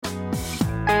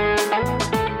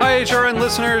HRN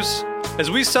listeners.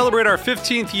 As we celebrate our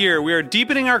 15th year, we are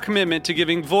deepening our commitment to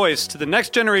giving voice to the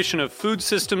next generation of food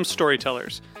systems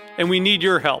storytellers, and we need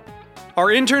your help. Our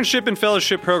internship and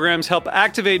fellowship programs help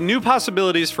activate new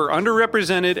possibilities for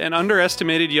underrepresented and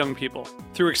underestimated young people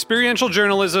through experiential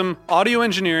journalism, audio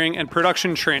engineering, and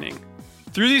production training.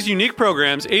 Through these unique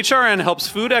programs, HRN helps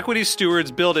food equity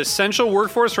stewards build essential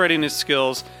workforce readiness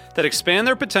skills that expand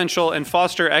their potential and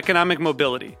foster economic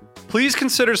mobility. Please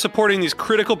consider supporting these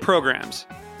critical programs.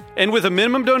 And with a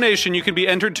minimum donation, you can be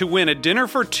entered to win a dinner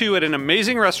for two at an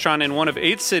amazing restaurant in one of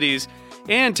 8 cities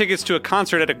and tickets to a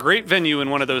concert at a great venue in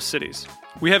one of those cities.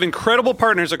 We have incredible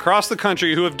partners across the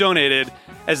country who have donated,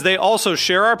 as they also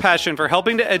share our passion for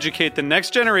helping to educate the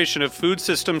next generation of food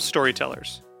systems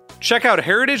storytellers. Check out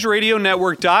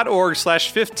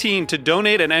heritageradionetwork.org/15 to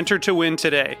donate and enter to win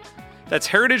today. That's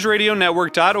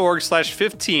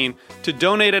heritageradionetwork.org/15 to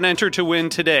donate and enter to win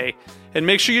today. And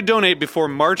make sure you donate before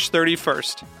March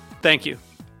 31st. Thank you.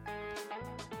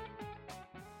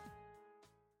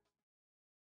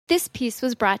 This piece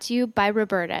was brought to you by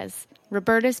Roberta's,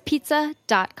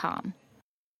 robertaspizza.com.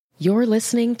 You're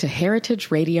listening to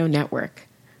Heritage Radio Network.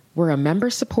 We're a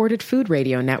member-supported food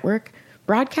radio network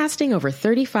broadcasting over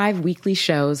 35 weekly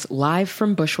shows live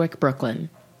from Bushwick, Brooklyn.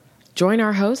 Join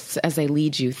our hosts as they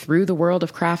lead you through the world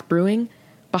of craft brewing,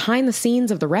 behind the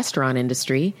scenes of the restaurant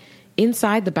industry,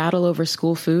 inside the battle over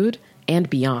school food, and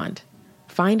beyond.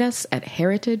 Find us at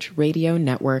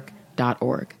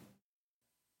heritageradionetwork.org.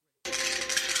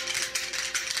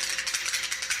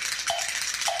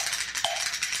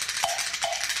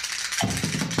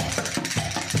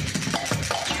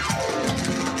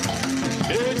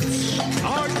 It's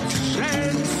Arts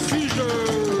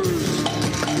Seizures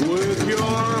with your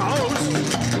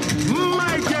host,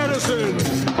 Mike Edison.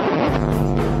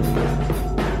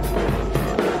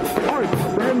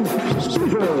 Arts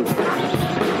Seizures.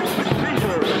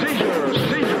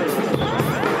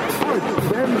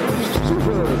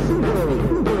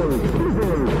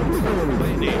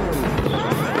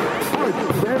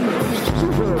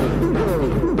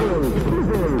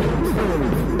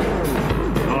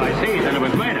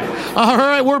 All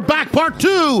right, we're back. Part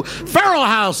 2. Feral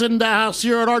House in the house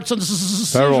here at Arts and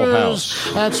Seizures. Feral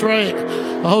House. That's right.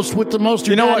 The host with the most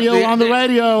You know what? on the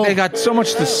radio. They got so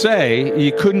much to say,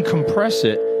 you couldn't compress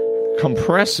it,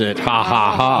 into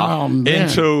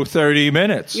 30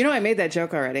 minutes. You know, I made that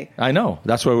joke already. I know.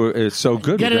 That's why it's so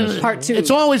good. Part 2. It's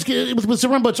always with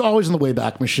Zaremba. It's always in the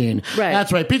Wayback Machine. Right.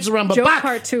 That's right. Pizza Zaremba. Joke Back.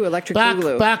 Part 2. Electric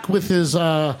Boogaloo. Back with his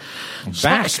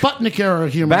Sputnik era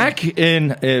humor. Back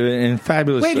in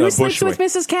fabulous Wait, who sleeps Bushwick.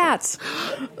 with Mrs. Katz?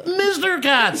 Mr.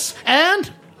 Katz. And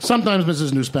sometimes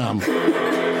Mrs. Newsbaum.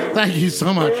 Thank you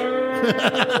so much.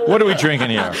 What are we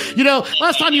drinking here? You know,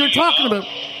 last time you were talking about...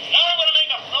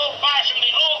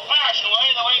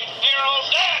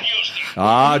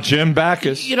 Jim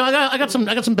Backus. You know, I got some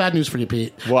bad news for you,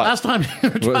 Pete. What? Last time you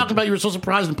were talking about you were so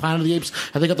surprised in Planet of the Apes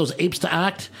how they got those apes to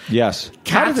act. Yes.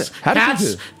 Cats. How did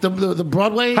Cats. The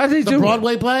Broadway. How did they do the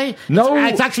Broadway play. No,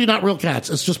 it's actually not real cats.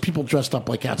 It's just people dressed up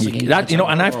like cats singing.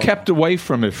 And I've kept away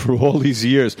from it for all these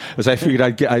years because I figured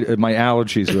my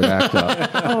allergies would act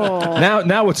up.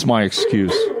 Now it's my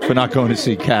excuse for not going to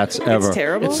see Cats ever. It's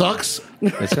terrible. It sucks.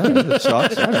 It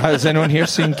sucks. Has anyone here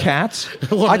seen Cats?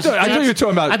 I thought you were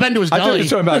talking about. I've been to his I thought deli. you were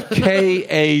talking about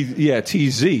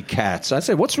KATZ Cats. I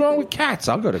said, what's wrong with Cats?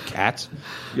 I'll go to Cats.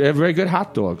 You have very good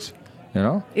hot dogs. You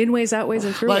know, in ways, outways,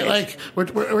 and through like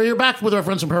we're here back with our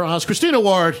friends from her house, Christina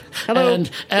Ward, hello,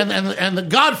 and the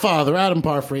Godfather Adam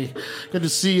Parfrey. Good to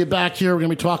see you back here. We're going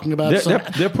to be talking about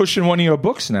they're pushing one of your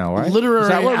books now, right? Literary Is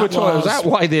that what we're talking? Outlaws. Is that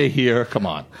why they're here? Come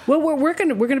on. Well, we're going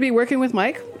to be working with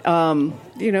Mike. You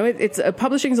know, it's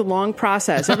publishing is a long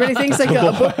process. Everybody thinks like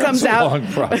a book comes out. Long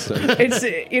process. It's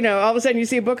all of a sudden you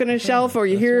see a book on a shelf or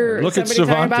you hear somebody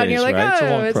talking about it and you're like,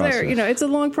 right? it's there. You know, it's a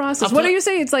long process. What do you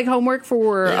say? It's like homework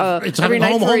for every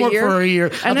night for a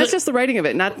year. And that's just the writing of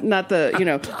it, not the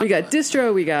we got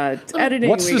distro, we got editing.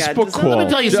 What's we this got book design. called? Let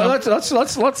me tell you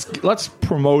something. Let's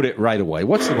promote it right away.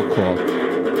 What's the book called?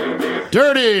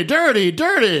 Dirty, dirty,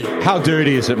 dirty. How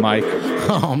dirty is it, Mike?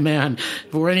 Oh, man. If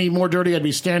it were any more dirty, I'd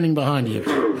be standing behind you.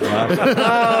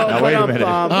 Now, wait a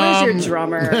minute. Where's your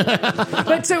drummer?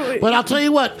 But I'll tell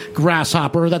you what,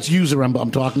 Grasshopper, that's you, Zaremba,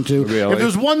 I'm talking to. Really? If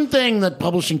there's one thing that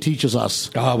publishing teaches us,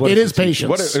 it is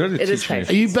patience. It is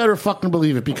patience. You better fucking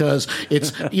believe it, because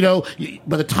it's,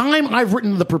 by the time I've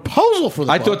written the proposal for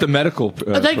the book... I thought the medical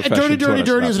profession Dirty, Dirty,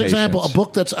 Dirty is an patience. example. A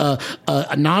book that's a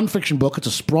nonfiction book. It's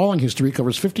a sprawling history,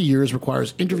 covers 50 years,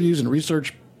 requires interviews and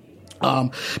research By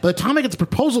the time I get the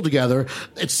proposal together,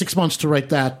 it's 6 months to write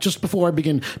that. Just before I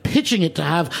begin pitching it, to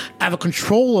have a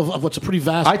control of what's a pretty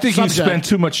vast. I think subject. you spent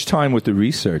too much time with the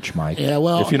research, Mike. Yeah,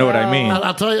 well, if you know what I mean.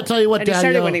 I'll tell you what, And he Daddy.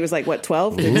 started when he was like, what,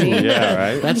 12, 15? Yeah,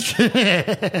 right. That's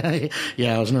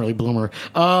yeah, I was an early bloomer.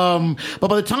 But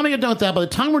by the time I get done with that, by the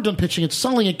time we're done pitching it,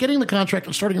 selling it, getting the contract,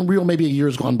 and starting a reel, maybe a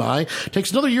year's gone by. It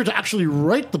takes another year to actually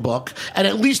write the book, and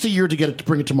at least a year to get it to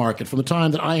bring it to market. From the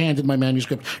time that I handed my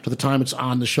manuscript to the time it's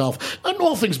on the shelf, and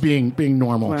all things being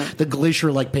normal, Right. the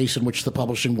glacier-like pace in which the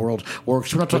publishing world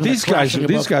works. We're not But talking these about guys, crashing a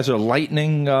these book. guys are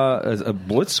lightning, a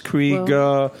blitzkrieg.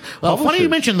 Well, funny publishers. you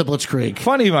mentioned the Blitzkrieg.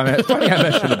 Funny I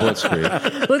mentioned the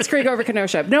blitzkrieg. Blitzkrieg over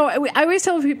Kenosha. No, I always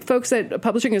tell folks that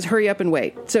publishing is hurry up and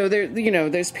wait. So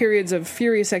there's periods of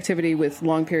furious activity with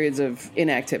long periods of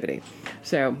inactivity.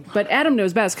 So, but Adam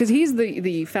knows best because he's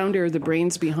the founder, the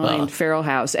brains behind Feral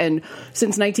House, and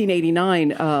since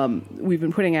 1989, we've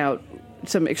been putting out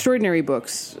some extraordinary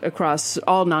books across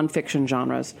all nonfiction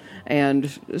genres, and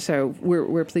so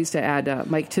we're pleased to add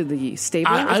Mike to the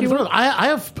stable. if you will. I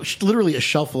have literally a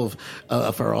shelf of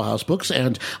Feral House books,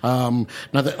 and now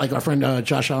that like our friend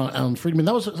Josh Allen Friedman,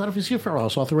 is he a Feral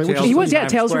House author? Right? He was,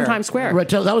 Tales from Times Square. Right,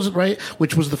 that was right.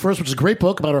 Which was the first, which is a great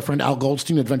book about our friend Al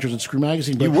Goldstein, Adventures in Screw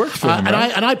Magazine. But, You worked for him, and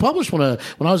right? I published when I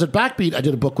was at Backbeat. I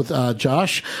did a book with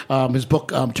Josh. His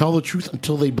book "Tell the Truth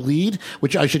Until They Bleed,"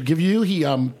 which I should give you. He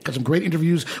got some great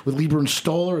interviews with Lieber and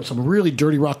Stoller and some really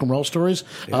dirty rock and roll stories.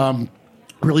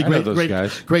 Really I know great,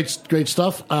 those guys. great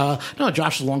stuff. No,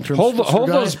 Josh is a long-term. Hold guy,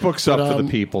 those books up but, for the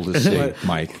people to see,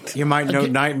 Mike. You might know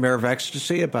Nightmare of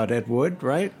Ecstasy about Ed Wood,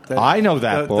 right? I know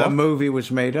that book. The movie was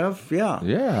made of, yeah.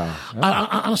 Yeah.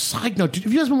 On a side note,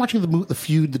 have you guys been watching the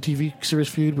Feud, the TV series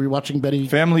Feud? Were you watching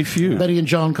Family Feud? Betty and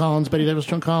John Collins, Betty Davis,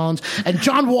 John Collins, and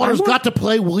John Waters got to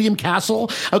play William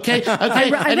Castle. Okay, I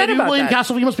read and about William that.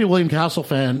 Castle. You must be a William Castle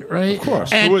fan, right? Of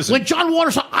course. And Who isn't? when John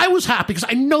Waters, I was happy because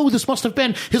I know this must have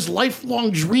been his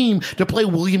lifelong dream to play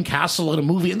William Castle in a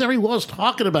movie, and there he was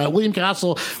talking about William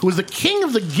Castle, who was the king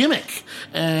of the gimmick.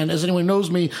 And as anyone knows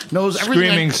me, knows everything.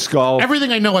 Screaming Skull.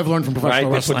 Everything I know, I've learned from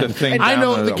professional Right, they put wrestling. the thing I down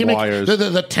know the the gimmick, wires.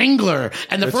 the Tingler,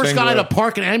 and the first guy Tingler. to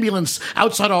park an ambulance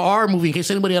outside a horror movie in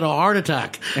case anybody had a heart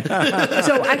attack.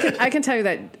 So I can tell you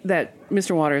that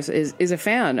Mr. Waters is a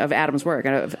fan of Adam's work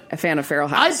and a fan of Feral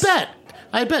House.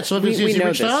 I bet. So We has he know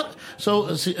reached this. out? So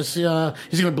is he going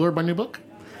to blurb my new book?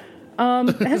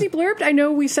 Has he blurbed? I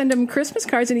know we send him Christmas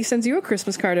cards, and he sends you a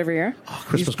Christmas card every year.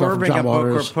 Christmas He's card from blurbing John a book we're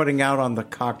Waters. putting out on the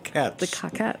Coquettes. The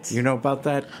Coquettes. You know about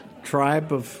that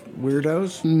tribe of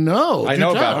weirdos? No, I do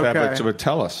know tell. about that, Okay. but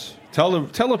tell us. Tell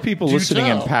the people Do listening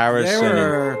in tell. Paris They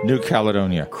were- and New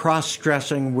Caledonia.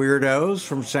 Cross-dressing weirdos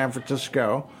from San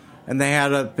Francisco, and they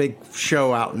had a big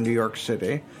show out in New York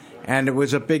City, and it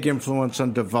was a big influence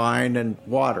on Divine and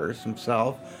Waters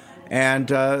himself. And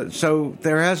so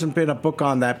there hasn't been a book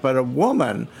on that, but a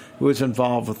woman who is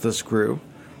involved with this group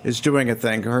is doing a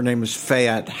thing. Her name is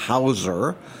Fayette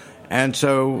Hauser. And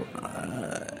so,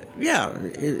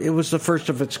 it was the first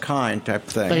of its kind type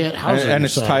thing. Fayette Hauser, And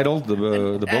it's so. titled, the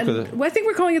book And, of the... well, I think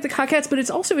we're calling it the Coquettes, but it's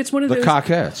one of The those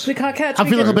Coquettes. The Coquettes. I'm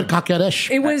feeling a because bit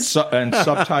coquettish. It was. And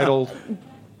subtitled...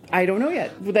 I don't know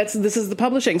yet. This is the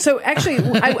publishing. So actually,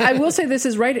 I will say this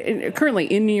is currently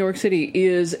in New York City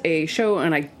is a show,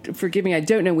 and forgive me, I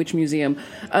don't know which museum,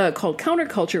 called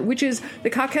Counterculture, which is the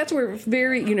Coquettes were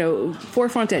very,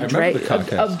 forefront at remember the of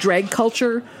Coquettes. drag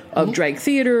culture, of drag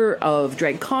theater, of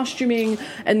drag costuming,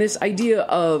 and this idea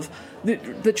of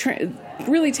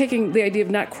really taking the idea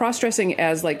of not cross-dressing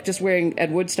as like just wearing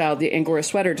Ed Wood style, the Angora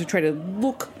sweater, to try to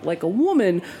look like a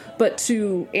woman, but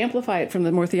to amplify it from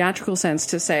the more theatrical sense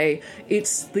to say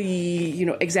it's the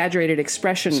exaggerated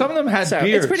expression. Some of them had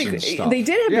beards and stuff. They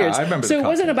did have beards. I remember so the it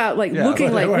wasn't Coquettes. about like Yeah, looking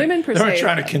but like they weren't- women per they se. weren't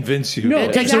trying to convince you. No, It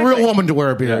takes exactly. a real woman to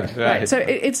wear a beard. Right, so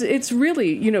it's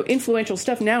really influential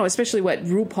stuff now, especially what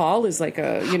RuPaul is like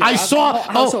a I saw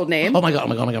household name. Oh my god!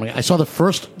 I saw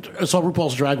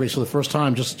RuPaul's Drag Race for the first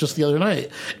time just the other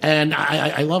night, and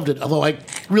I loved it. Although I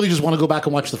really just want to go back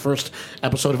and watch the first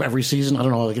episode of every season. I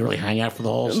don't know if I can really hang out for the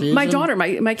whole season. My daughter,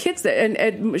 my kids,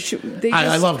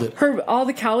 I loved it. All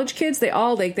the college kids, they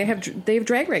have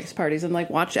drag race parties and like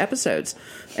watch episodes.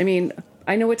 I mean,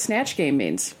 I know what Snatch Game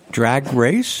means. Drag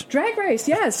race? Drag race,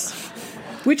 yes.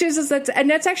 Which is that's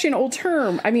actually an old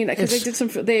term. I mean, because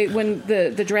when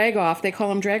the drag off, they call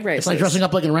them drag races. It's like dressing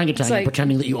up like an orangutan and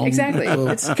pretending that you own exactly.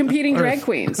 It's competing drag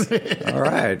queens. All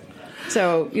right.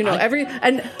 So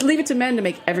and leave it to men to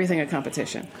make everything a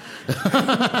competition.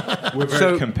 We're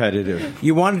very competitive.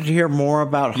 You wanted to hear more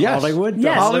about Yes. Hollywood?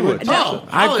 Yes. Hollywood. No.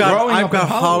 I've Growing got up in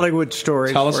Hollywood. Hollywood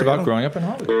stories. Tell us for about you. growing up in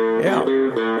Hollywood. Yeah.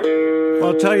 Well,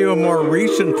 I'll tell you a more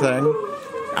recent thing.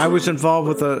 I was involved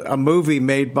with a movie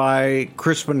made by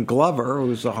Crispin Glover,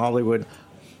 who's a Hollywood.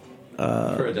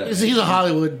 He's a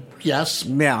Hollywood, yes.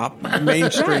 Yeah,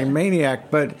 mainstream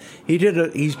maniac, but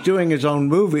he's doing his own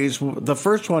movies. The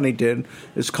first one he did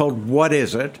is called What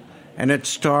Is It? And it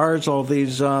stars all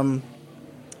these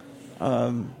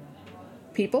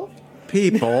people,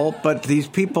 but these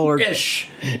people are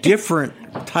different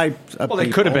types of people. They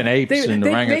could have been apes and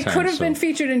orangutans. They could have been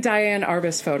featured in Diane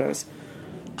Arbus photos.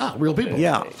 Ah, real people.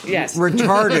 Yeah. Yes.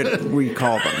 Retarded, we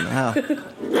call them.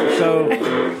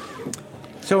 Yeah.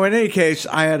 So in any case,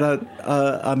 I had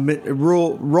a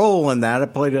role in that. I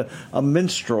played a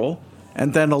minstrel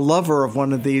and then a lover of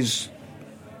one of these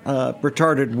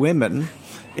retarded women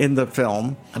in the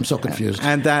film. I'm so confused.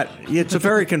 And it's a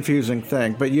very confusing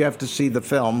thing, but you have to see the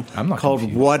film called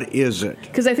confused. What Is It?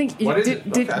 Because I think did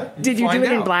you do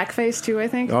it in blackface too, I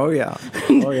think? Oh, yeah.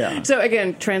 Oh, yeah. So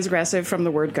again, transgressive from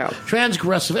the word go.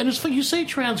 Transgressive. And it's funny, you say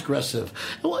transgressive.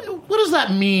 What does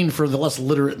that mean for the less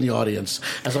literate in the audience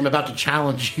as I'm about to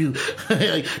challenge you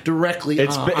directly?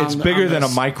 It's bigger than a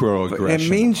microaggression. It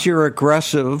means you're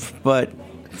aggressive, but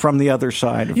from the other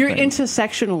side of You're things.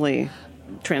 intersectionally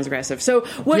transgressive. So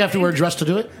what Do you have to wear a dress to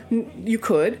do it? You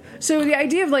could. So the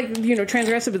idea of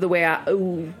transgressive, the way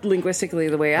linguistically,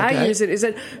 the way I use it is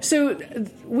that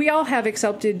we all have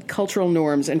accepted cultural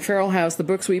norms, and Feral House, the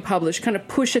books we publish, kind of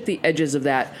push at the edges of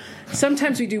that.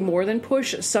 Sometimes we do more than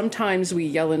push. Sometimes we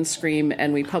yell and scream,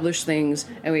 and we publish things,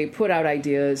 and we put out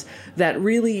ideas that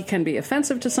really can be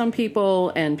offensive to some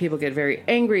people, and people get very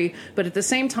angry. But at the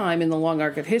same time, in the long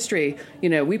arc of history,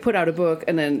 we put out a book,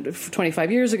 and then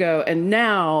 25 years ago, and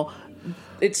now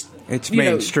it's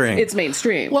mainstream. It's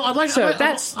mainstream. Well, I'd like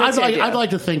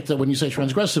to think that when you say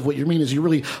transgressive, what you mean is you're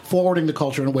really forwarding the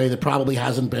culture in a way that probably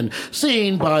hasn't been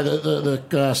seen by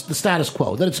the status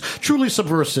quo. That it's truly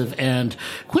subversive, and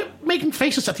quit making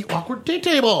faces at the awkward date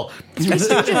table. Three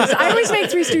Stooges. I always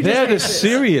make Three Stooges. They're the faces.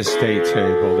 serious date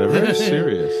table. They're very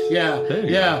serious.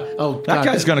 Yeah. Oh, that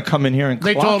guy's going to come in here and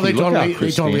they clock you. Look out, totally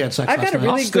Christine. had sex. I've got a last night.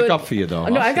 really I'll stick good. up for you, though.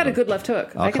 No, I've got a good left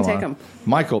hook. I can take him.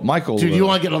 Michael. Dude, you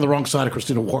want to get on the wrong side of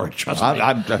Christina Ward? Trust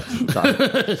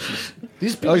me.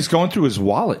 He's going through his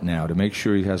wallet now to make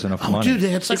sure he has enough money. Dude, they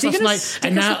had sex Is he last gonna night, stick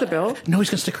and us now with the bill? No, he's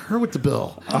going to stick her with the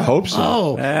bill. I hope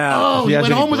so. He has went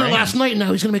any home with her brains. last night, and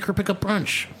now he's going to make her pick up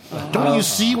brunch. Don't you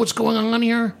see what's going on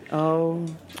here? Oh,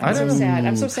 I'm so sad.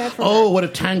 I'm so sad for her. Oh, what a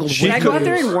tangled Should I web go out it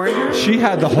there is. and warn her? She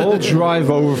had the whole drive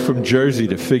over from Jersey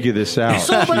to figure this out.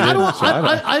 So, but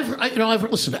I've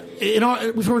listen.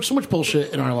 We've heard so much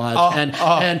bullshit in our lives,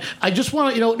 and I just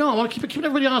want to, I want to keep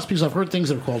everybody honest because I've heard things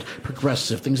that are called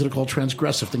progressive, things that are called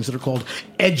transgressive, things that are called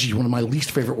edgy. One of my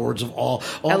least favorite words of all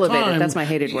Elevated. time. That's my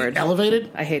hated word.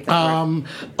 Elevated. I hate that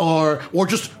word. Or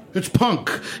just. It's punk,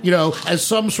 as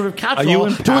some sort of catch-all. Are you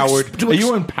empowered? Are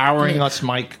you empowering us,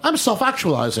 Mike? I'm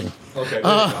self-actualizing. Okay.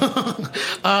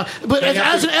 But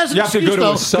as an you have to go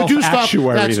to a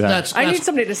self-actuary. I need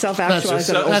somebody to self-actualize.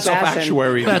 That's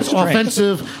self-actuary. That's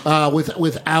offensive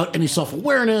without any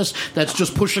self-awareness. That's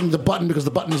just pushing the button because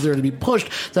the button is there to be pushed.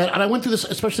 And I went through this,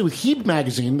 especially with Heeb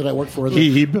magazine that I worked for. The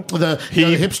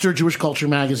hipster Jewish culture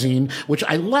magazine, which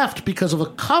I left because of a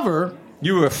cover.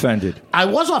 You were offended. I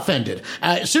was offended.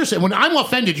 Seriously, when I'm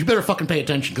offended, you better fucking pay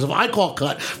attention. Because if I call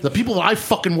cut, the people that I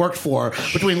fucking worked for,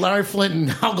 between Larry Flint and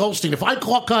Hal Goldstein, if I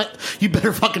call cut, you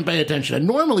better fucking pay attention. And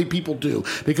normally people do,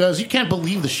 because you can't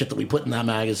believe the shit that we put in that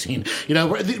magazine.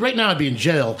 Right now I'd be in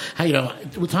jail.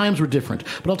 Times were different.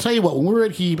 But I'll tell you what, when we were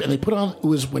at Heeb, and they put on, it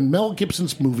was when Mel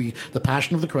Gibson's movie, The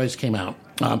Passion of the Christ, came out.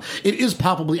 It is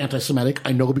palpably anti-Semitic.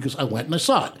 I know because I went and I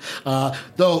saw it.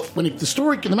 Though, when the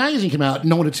story in the magazine came out,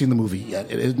 no one had seen the movie yet.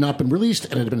 It had not been released,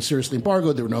 and it had been seriously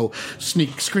embargoed. There were no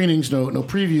sneak screenings, no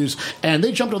previews. And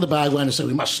they jumped on the bagwagon and said,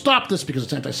 we must stop this because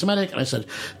it's anti-Semitic. And I said,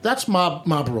 that's mob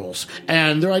rules.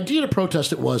 And their idea to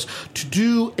protest it was to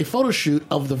do a photo shoot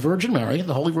of the Virgin Mary,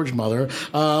 the Holy Virgin Mother,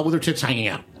 with her tits hanging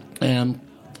out. And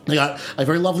they got a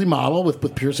very lovely model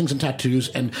with piercings and tattoos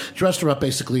and dressed her up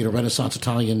basically in a Renaissance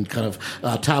Italian kind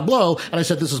of tableau. And I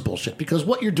said, this is bullshit, because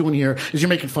what you're doing here is you're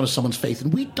making fun of someone's faith.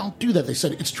 And we don't do that. They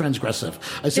said, it's transgressive.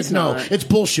 I said, no, it's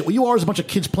bullshit. What you are is a bunch of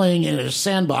kids playing in a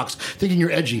sandbox thinking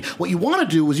you're edgy. What you want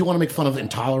to do is you want to make fun of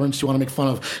intolerance. You want to make fun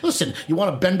of, listen, you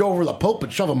want to bend over the Pope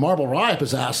and shove a marble rye up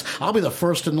his ass. I'll be the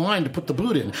first in line to put the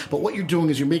boot in. But what you're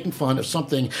doing is you're making fun of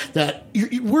something that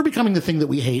we're becoming the thing that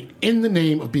we hate in the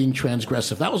name of being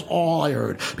transgressive. That was all I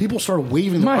heard. People started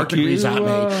waving their art degrees at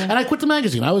me, and I quit the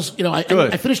magazine. I was,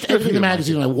 I finished editing the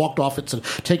magazine, and I walked off it to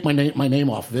take my name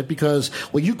off of it, because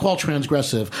what you call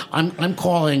transgressive, I'm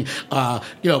calling,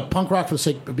 punk rock for the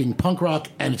sake of being punk rock,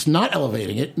 and it's not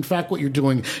elevating it. In fact, what you're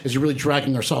doing is you're really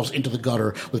dragging ourselves into the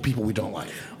gutter with people we don't like.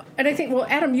 And I think, well,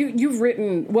 Adam, you've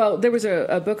written. Well, there was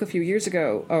a book a few years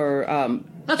ago, or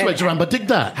that's right, Jerome. But dig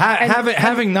that.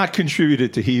 Having not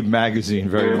contributed to Heave magazine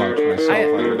very much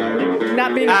myself,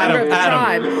 not being a member of the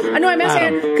tribe. I know I'm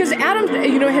asking because Adam,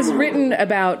 has written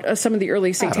about some of the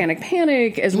early satanic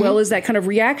panic as well as that kind of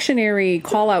reactionary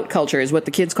call-out culture, is what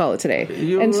the kids call it today.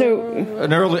 And so,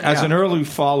 an early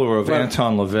follower of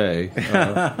Anton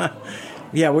LaVey.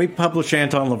 Yeah, we publish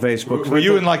Anton LaVey's books. Were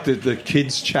you in like the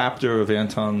kids chapter of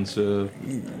Anton's?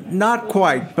 Not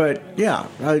quite, but yeah.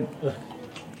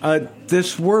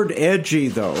 This word edgy,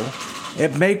 though,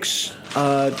 it makes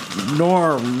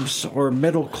norms or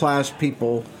middle-class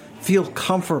people feel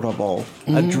comfortable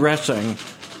addressing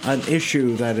an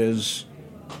issue that is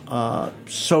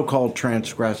so-called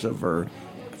transgressive or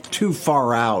too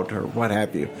far out or what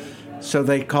have you. So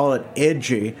they call it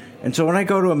edgy. And so when I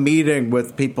go to a meeting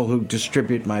with people who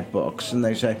distribute my books and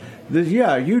they say,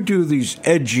 yeah, you do these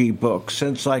edgy books.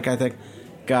 And it's like, I think,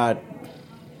 God,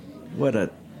 what a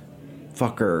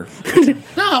fucker.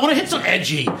 No, I want to hit some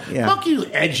edgy. Yeah. Fuck you,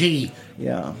 edgy.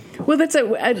 Yeah. Well, that's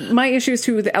my issues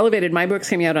too with Elevated. My book's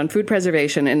coming out on food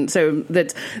preservation, and so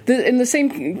and the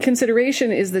same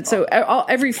consideration is that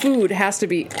every food has to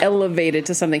be elevated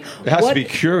to something. It has to be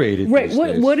curated. Right.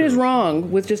 What is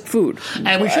wrong with just food?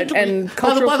 And we should. And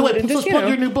cultural by the way, food, let's plug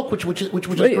your new book, which is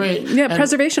great. Yeah, and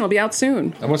preservation will be out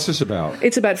soon. And what's this about?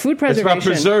 It's about food preservation. It's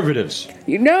about preservatives.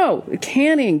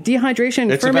 Canning,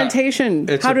 dehydration, fermentation.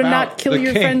 How to not kill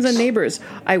your friends and neighbors.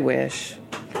 I wish.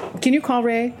 Can you call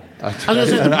Ray?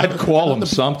 I'd call him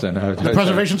something. The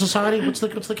Preservation Society? What's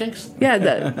the kinks?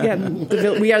 Yeah,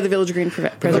 we are the Village Green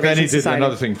Preservation Society.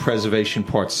 Another thing, Preservation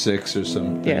Part 6 or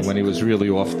something, yes. When he was really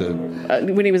off the...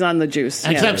 when he was on the juice.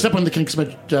 Except when the kinks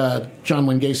met John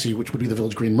Wayne Gacy, which would be the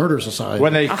Village Green Murder Society.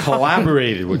 When they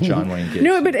collaborated with John Wayne Gacy.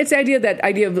 No, but it's the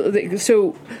idea of...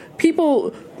 So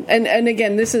people... And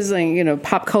again, this is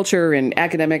pop culture and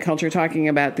academic culture talking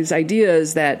about these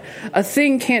ideas that a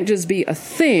thing can't just be a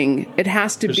thing. It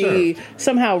has to be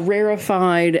somehow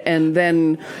rarefied and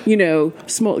then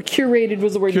curated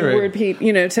was the word you word, Pete.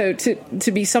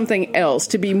 To be something else,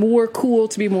 to be more cool,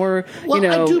 to be more.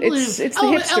 I do believe it's the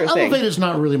hipster thing. Elevate is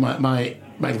not really my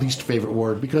least favorite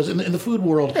word, because in the food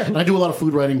world, and I do a lot of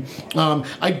food writing,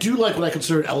 I do like what I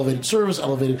consider elevated service,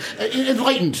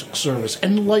 enlightened service,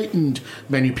 enlightened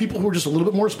menu. People who are just a little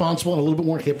bit more responsible and a little bit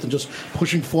more hip than just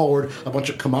pushing forward a bunch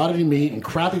of commodity meat and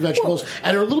crappy vegetables,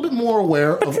 and are a little bit more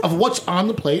aware of what's on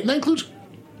the plate, and that includes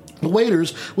the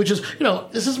waiters, which is,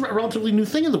 this is a relatively new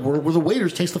thing in the world where the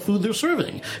waiters taste the food they're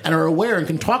serving and are aware and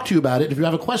can talk to you about it. If you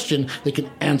have a question, they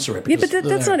can answer it. Yeah, but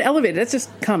that's not elevated. That's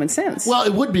just common sense. Well,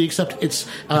 it would be, except it's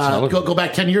go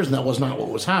back 10 years and that was not what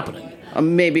was happening.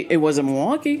 Maybe it was in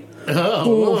Milwaukee.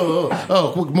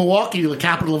 Milwaukee, the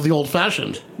capital of the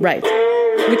old-fashioned. Right.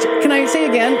 Which, can I say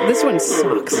again? This one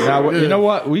sucks. Now, you know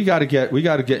what? We got to get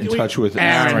in touch with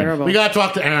Aaron. We got to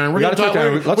talk to Aaron. We're going to talk.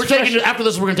 After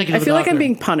this, we're going to take you to the doctor. I feel like I'm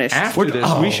being punished. After this,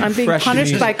 I'm being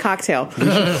punished by cocktail. We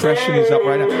should freshen these up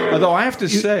right now. Although I have to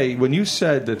say, when you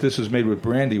said that this was made with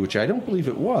brandy, which I don't believe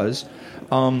it was,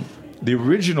 the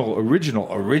original.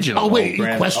 Oh wait, you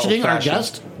questioning our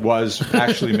guest? Was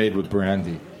actually made with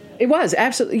brandy. It was,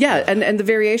 absolutely, yeah, and the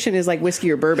variation is like whiskey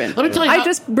or bourbon. Let me tell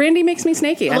you, brandy makes me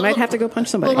snaky. I might have to go punch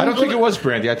somebody. I don't think it was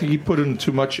brandy. I think he put in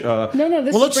too much. No,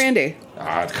 this is brandy.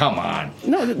 Come on.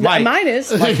 No, mine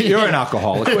is. Mike, you're an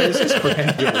alcoholic. Is this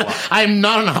brandy? I'm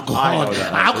not an alcoholic.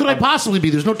 How could I possibly be?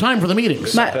 There's no time for the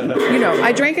meetings.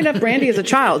 I drank enough brandy as a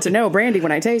child to know brandy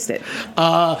when I taste it.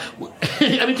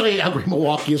 Let me tell you how great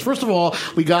Milwaukee is. First of all,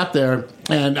 we got there,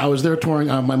 and I was there touring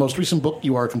my most recent book,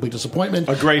 You Are a Complete Disappointment.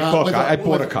 A great book. I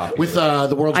bought a copy. With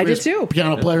the world's greatest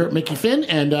piano player, Mickey Finn,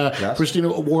 and Christina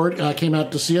Ward came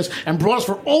out to see us and brought us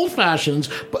for Old Fashions.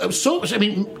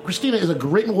 Christina is a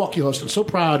great Milwaukee host, and so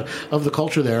proud of the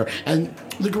culture there. And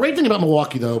the great thing about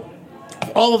Milwaukee, though,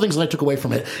 all the things that I took away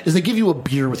from it is they give you a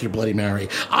beer with your Bloody Mary.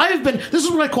 This is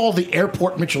what I call the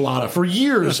airport michelada. For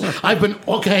years, I've been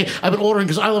ordering,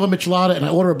 because I love a michelada, and I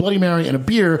order a Bloody Mary and a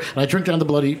beer, and I drink down the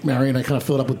Bloody Mary, and I kind of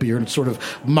fill it up with beer, and it's sort of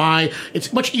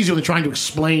it's much easier than trying to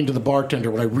explain to the bartender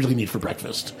what I really need for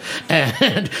breakfast.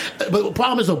 But the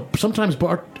problem is, though, sometimes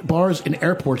bars in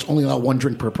airports only allow one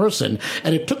drink per person,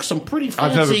 and it took some pretty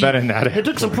fancy... I've never been in that airport. It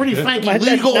took some pretty fancy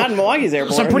legal... Not in Milwaukee's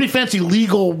airport. Some pretty fancy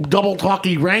legal double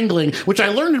talkie wrangling which I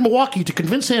learned in Milwaukee to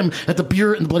convince him that the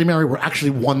beer and the Bloody Mary were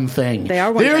actually one thing. They are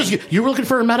one thing. You were looking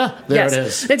for a meta? There it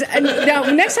is. Now,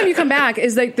 next time you come back,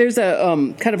 is like there's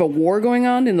a kind of a war going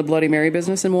on in the Bloody Mary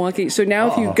business in Milwaukee. So now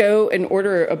if you go and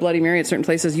order a Bloody Mary at certain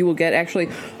places, you will get actually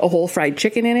a whole fried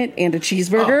chicken in it and a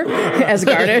cheeseburger as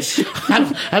garnish.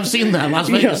 I've seen that in Las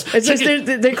Vegas. It's just,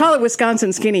 they call it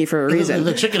Wisconsin skinny for a reason.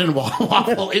 The chicken and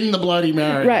waffle in the Bloody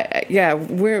Mary. Right. Yeah.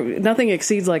 Nothing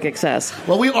exceeds like excess.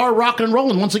 Well, we are rocking and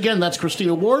rolling. Once again, that's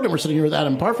Christina Ward, and we're sitting here with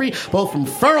Adam Parfrey, both from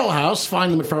Feral House.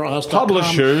 Find them at feralhouse.com.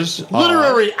 Publishers.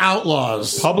 Literary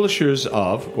Outlaws. Publishers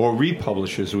of, or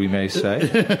republishers, we may say,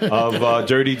 of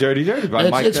Dirty, Dirty, Dirty by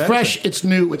Mike It's Tyson. fresh, it's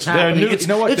new, it's happening. New, it's, you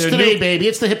know what? It's today, baby.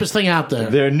 It's the hippest thing out there.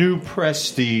 Their new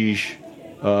prestige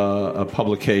a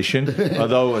publication.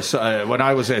 Although when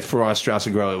I was at Farrar, Straus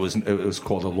and Grow, it was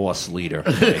called a lost leader.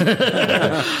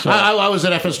 I was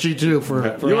at FSG too.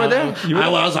 You were there? I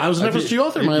was an FSG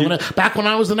author back when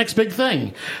I was the next big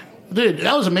thing. Dude,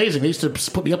 that was amazing. They used to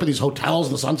put me up in these hotels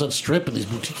in the Sunset Strip, in these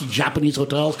boutique Japanese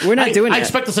hotels. We're not doing I that.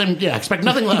 expect the same. Yeah, I expect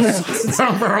nothing less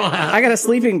from Feral House. I got a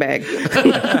sleeping bag. Do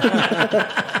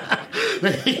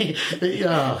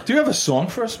you have a song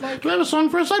for us, Mike? Do I have a song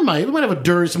for us? I might. We might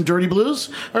have some dirty blues.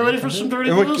 Are you ready for some dirty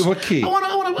blues? What key?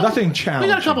 Nothing challenging.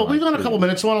 We got a couple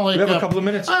minutes. We have a couple of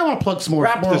minutes? I want to plug some more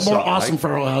awesome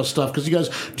Feral House stuff because you guys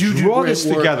do draw great this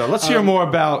work. Together. Let's hear more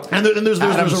about. And there's a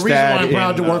reason why I'm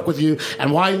proud to work in, with you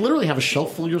and why I literally have a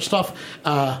shelf full of your stuff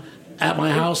at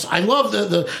my house. I love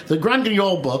the Grand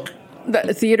Guignol book.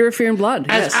 The Theater of Fear and Blood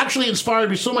has actually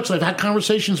inspired me so much that I've had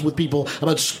conversations with people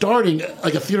about starting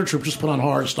like a theater troupe just put on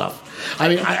horror stuff. I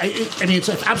mean, it's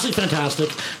absolutely fantastic.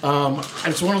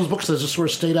 It's one of those books that just sort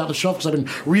of stayed out on the shelf because I've been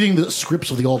reading the scripts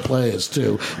of the old plays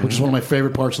too, which is one of my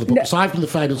favorite parts of the book. Aside from the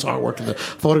fabulous artwork and the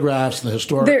photographs and the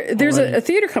historic. There's a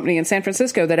theater company in San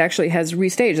Francisco that actually has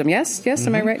restaged them. Yes,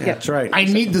 am I right? Yeah, that's right. I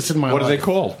need this in my life. What are they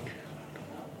called?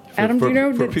 Adam, do you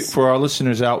know? For our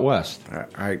listeners out west.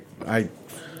 I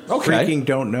freaking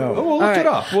don't know. We'll look it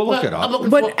up. We'll look it up.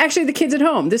 But actually, the kids at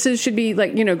home, this should be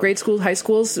like, grade school, high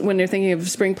schools, when they're thinking of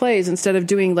spring plays, instead of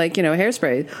doing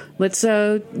Hairspray, let's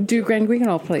do Grand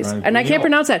Guignol plays. And I can't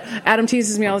pronounce that. Adam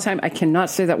teases me all the time. I cannot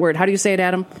say that word. How do you say it,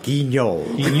 Adam? Guignol.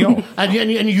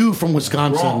 and you from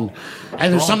Wisconsin. Wrong.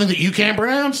 And there's something that you can't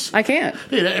pronounce? I can't.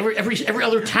 Dude, every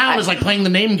other town is like playing the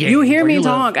name game. You hear me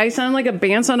talk. I sound like a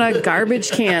band on a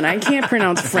garbage can. I can't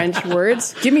pronounce French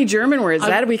words. Give me German words.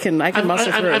 I can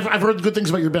muster through. I've heard good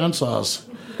things about your bandsaws.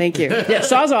 Thank you. Yeah,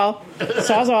 Sawzall.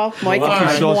 Mike.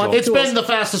 Sawzall. It's been the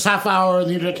fastest half hour on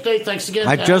the internet today. Thanks again.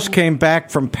 I just came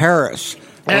back from Paris,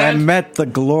 and I met the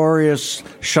glorious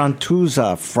chanteuse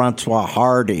Francois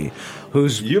Hardy.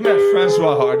 You met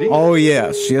Francois Hardy? Oh,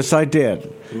 yes, I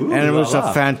did. Ooh, and it was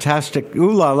a fantastic,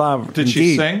 ooh la la. Did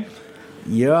she sing?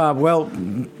 Yeah, well,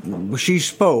 she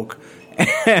spoke,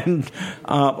 and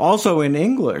also in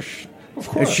English. Of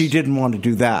course. She didn't want to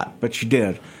do that, but she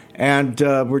did. And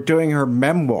we're doing her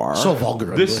memoir. So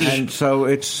vulgar. And so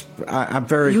it's, I'm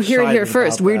very You hear it here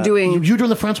first. about We're that. doing... You're doing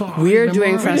the Francois Hardy We're memoir?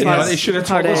 doing Francois They should have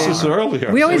told us this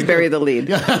earlier. We always bury the lead.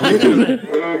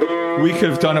 We could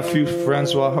have done a few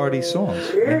Francois Hardy songs,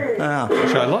 which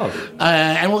I love.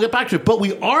 And we'll get back to it. But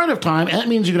we are out of time, and that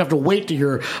means you're going to have to wait to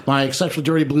hear my exceptionally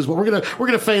dirty blues. But we're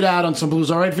gonna fade out on some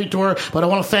blues. All right, Vitor? But I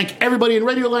want to thank everybody in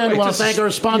Radioland. I want to thank our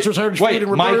sponsors, Heritage Feed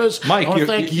and Roberta's. Mike, I want to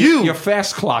thank you. You're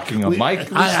fast clocking them,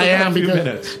 Mike. I am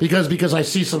minutes. because I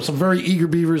see some very eager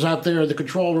beavers out there in the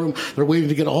control room. They're waiting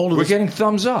to get a hold of We're this. getting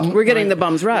thumbs up. We're getting the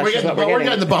bums rush. We're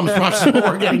getting the bums rush.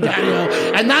 We're getting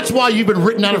Daniel. And that's why you've been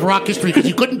written out of rock history, because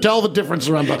you couldn't tell the difference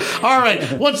around the... All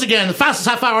right, once again, the fastest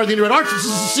half hour of the internet, Arts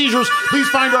Seizures. Please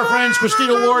find our friends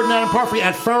Christina Ward and Adam Parfrey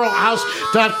at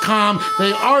feralhouse.com.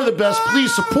 They are the best.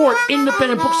 Please support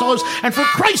independent booksellers, and for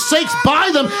Christ's sakes, buy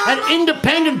them at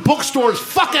independent bookstores.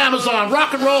 Fuck Amazon.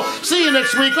 Rock and roll. See you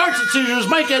next week. Arts Seizures,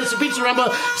 Mike Edison, Pizza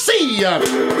Rumba. See ya.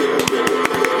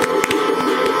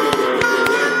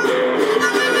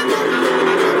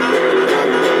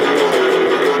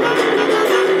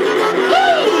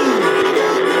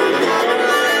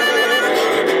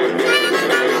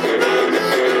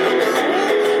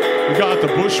 We got the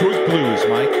Bushwick Blues,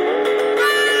 Mike.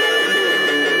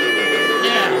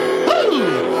 Yeah. Woo!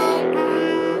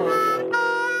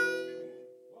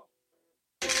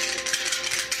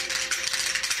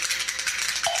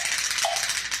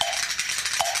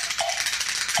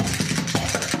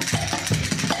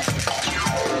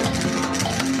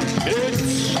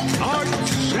 It's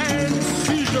Arts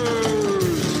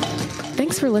Seizures.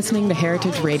 Thanks for listening to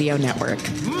Heritage Radio Network,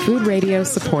 food radio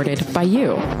supported by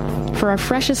you. For our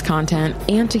freshest content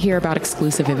and to hear about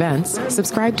exclusive events,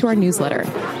 subscribe to our newsletter.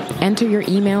 Enter your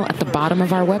email at the bottom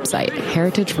of our website,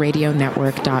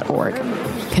 heritageradionetwork.org.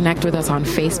 Connect with us on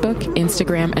Facebook,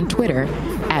 Instagram, and Twitter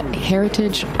at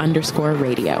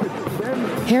heritage_radio.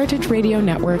 Heritage Radio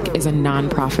Network is a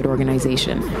nonprofit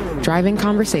organization driving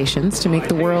conversations to make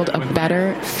the world a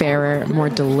better, fairer, more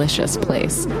delicious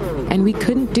place. And we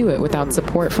couldn't do it without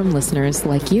support from listeners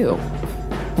like you.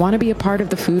 Want to be a part of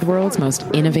the food world's most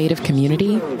innovative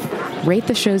community? Rate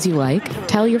the shows you like,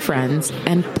 tell your friends,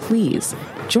 and please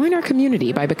join our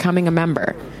community by becoming a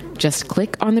member. Just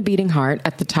click on the beating heart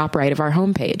at the top right of our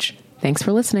homepage. Thanks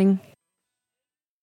for listening.